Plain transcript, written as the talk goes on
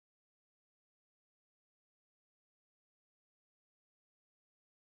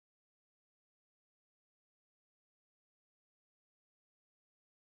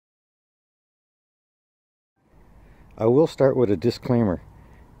I will start with a disclaimer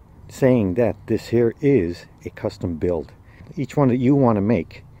saying that this here is a custom build. Each one that you want to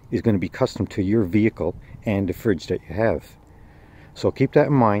make is going to be custom to your vehicle and the fridge that you have. So keep that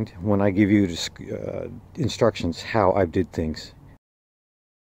in mind when I give you the instructions how I did things.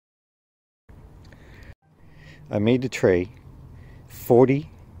 I made the tray 40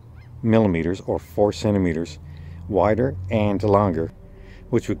 millimeters or 4 centimeters wider and longer,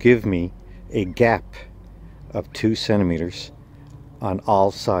 which would give me a gap of 2 centimeters on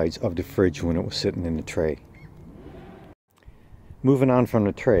all sides of the fridge when it was sitting in the tray. Moving on from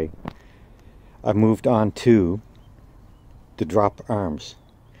the tray, I moved on to the drop arms.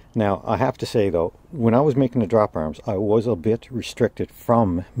 Now I have to say though, when I was making the drop arms, I was a bit restricted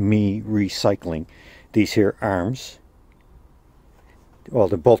from me recycling these here arms, well,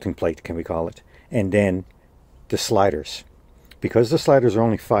 the bolting plate can we call it, and then the sliders. Because the sliders are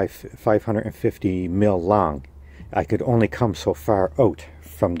only 550 mil long, I could only come so far out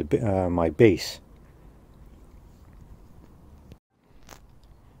from the, my base.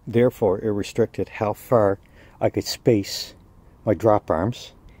 Therefore, it restricted how far I could space my drop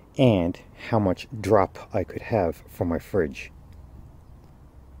arms and how much drop I could have for my fridge.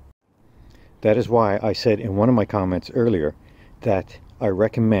 That is why I said in one of my comments earlier that I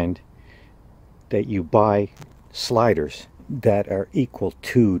recommend that you buy sliders that are equal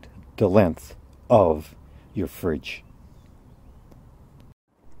to the length of your fridge.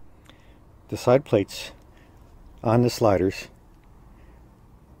 The side plates on the sliders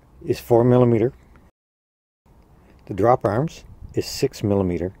is 4 millimeter. The drop arms is 6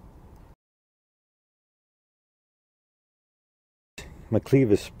 millimeter. My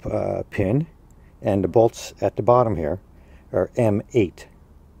clevis pin and the bolts at the bottom here are M8,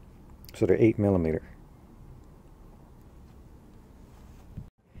 so they're 8 millimeter.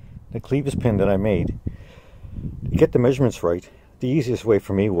 The clevis pin that I made, to get the measurements right, the easiest way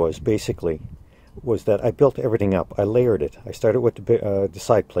for me was that I built everything up. I layered it. I started with the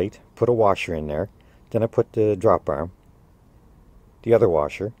side plate, put a washer in there, then I put the drop arm, the other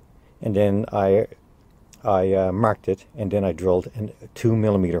washer, and then I marked it, and then I drilled a 2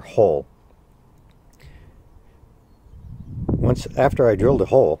 millimeter hole. After I drilled a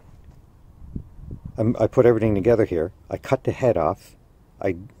hole, I put everything together here. I cut the head off.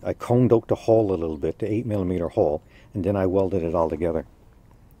 I coned out the hole a little bit, the 8 millimeter hole, and then I welded it all together.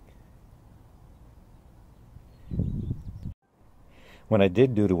 When I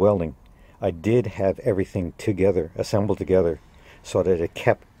did do the welding, I did have everything together, assembled together, so that it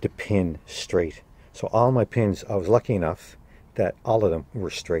kept the pin straight. So all my pins, I was lucky enough that all of them were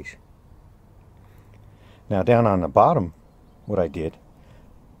straight. Now down on the bottom, what I did,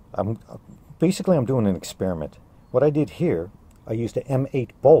 I'm doing an experiment. What I did here, I used an M8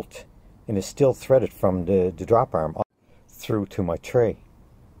 bolt, and it's still threaded from the drop arm through to my tray.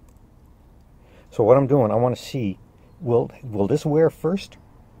 So what I'm doing, I want to see, will this wear first,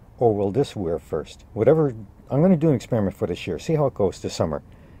 or will this wear first? Whatever, I'm going to do an experiment for this year, see how it goes this summer.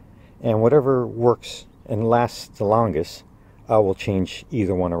 And whatever works and lasts the longest, I will change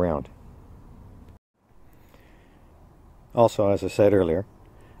either one around. Also, as I said earlier,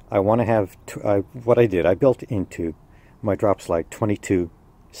 I want to have, what I did, I built into my drop slide 22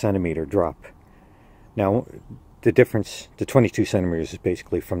 centimeter drop. Now, the difference, the 22 centimeters is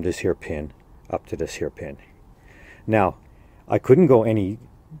basically from this here pin up to this here pin. Now, I couldn't go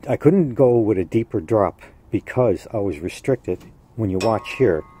with a deeper drop because I was restricted. When you watch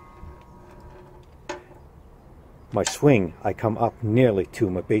here, my swing, I come up nearly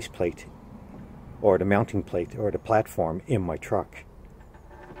to my base plate, or the mounting plate, or the platform in my truck.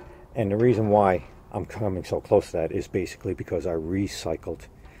 And the reason why I'm coming so close to that is basically because I recycled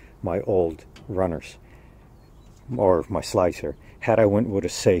my old runners, or my slides here. Had I went with a,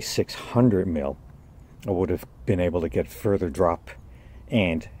 say, 600 mil, I would have been able to get further drop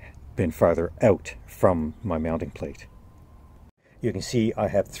and been farther out from my mounting plate. You can see I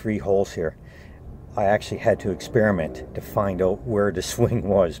have 3 holes here. I actually had to experiment to find out where the swing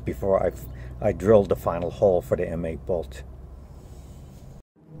was before I drilled the final hole for the M8 bolt.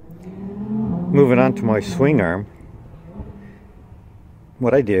 Moving on to my swing arm,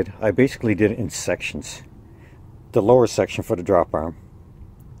 what I did, I basically did it in sections. The lower section for the drop arm,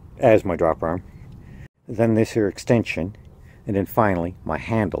 as my drop arm, then this here extension, and then finally my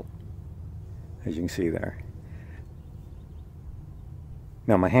handle, as you can see there.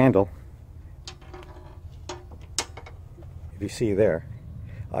 Now my handle, if you see there,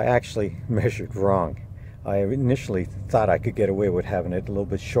 I actually measured wrong. I initially thought I could get away with having it a little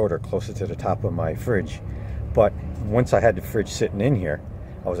bit shorter, closer to the top of my fridge, but once I had the fridge sitting in here,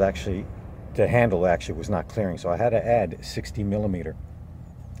 I was actually the handle actually was not clearing, so I had to add 60mm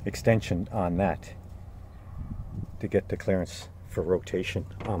extension on that to get the clearance for rotation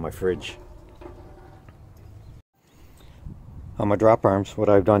on my fridge. On my drop arms, what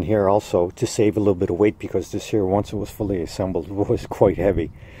I've done here also to save a little bit of weight, because this here, once it was fully assembled, was quite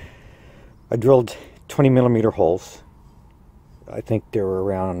heavy, I drilled 20mm holes. I think they were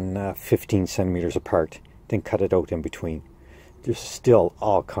around 15 centimeters apart, then cut it out in between. There's still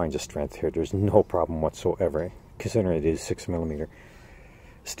all kinds of strength here. There's no problem whatsoever, considering it is 6mm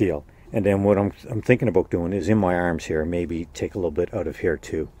steel. And then what I'm thinking about doing is in my arms here, maybe take a little bit out of here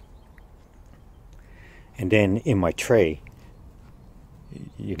too. And then in my tray,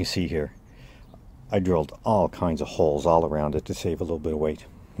 you can see here, I drilled all kinds of holes all around it to save a little bit of weight.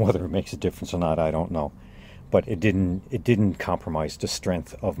 Whether it makes a difference or not, I don't know. But it didn't compromise the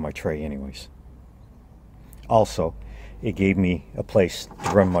strength of my tray anyways. Also, it gave me a place to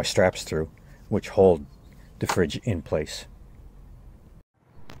run my straps through, which hold the fridge in place.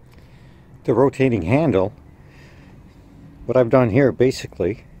 The rotating handle, what I've done here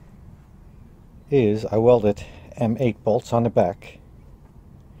basically is I welded M8 bolts on the back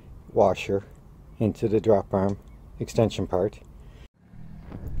washer into the drop arm extension part.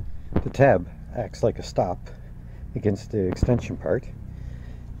 The tab acts like a stop against the extension part,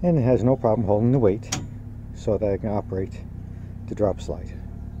 and it has no problem holding the weight so that I can operate the drop slide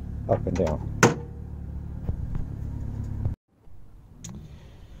up and down.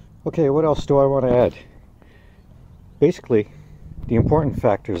 Okay, what else do I want to add? Basically, the important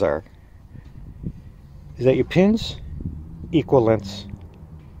factors is that your pins equal lengths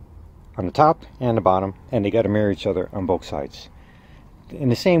on the top and the bottom, and they got to mirror each other on both sides. And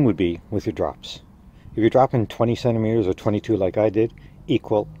the same would be with your drops. If you're dropping 20 centimeters or 22 like I did,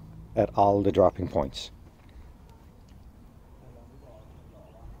 equal at all the dropping points.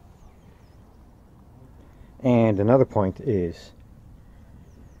 And another point is,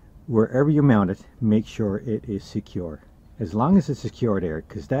 wherever you mount it, make sure it is secure. As long as it's secure there,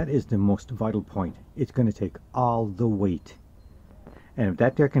 because that is the most vital point. It's going to take all the weight. And if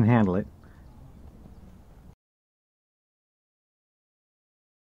that there can handle it,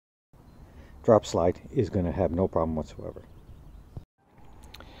 drop slide is going to have no problem whatsoever.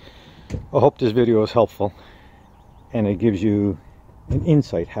 I hope this video is helpful and it gives you an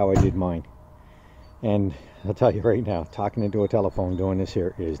insight how I did mine. And I'll tell you right now, talking into a telephone doing this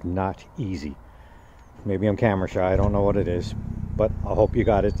here is not easy. Maybe I'm camera shy, I don't know what it is, but I hope you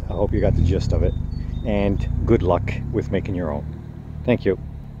got it. I hope you got the gist of it, and good luck with making your own. Thank you.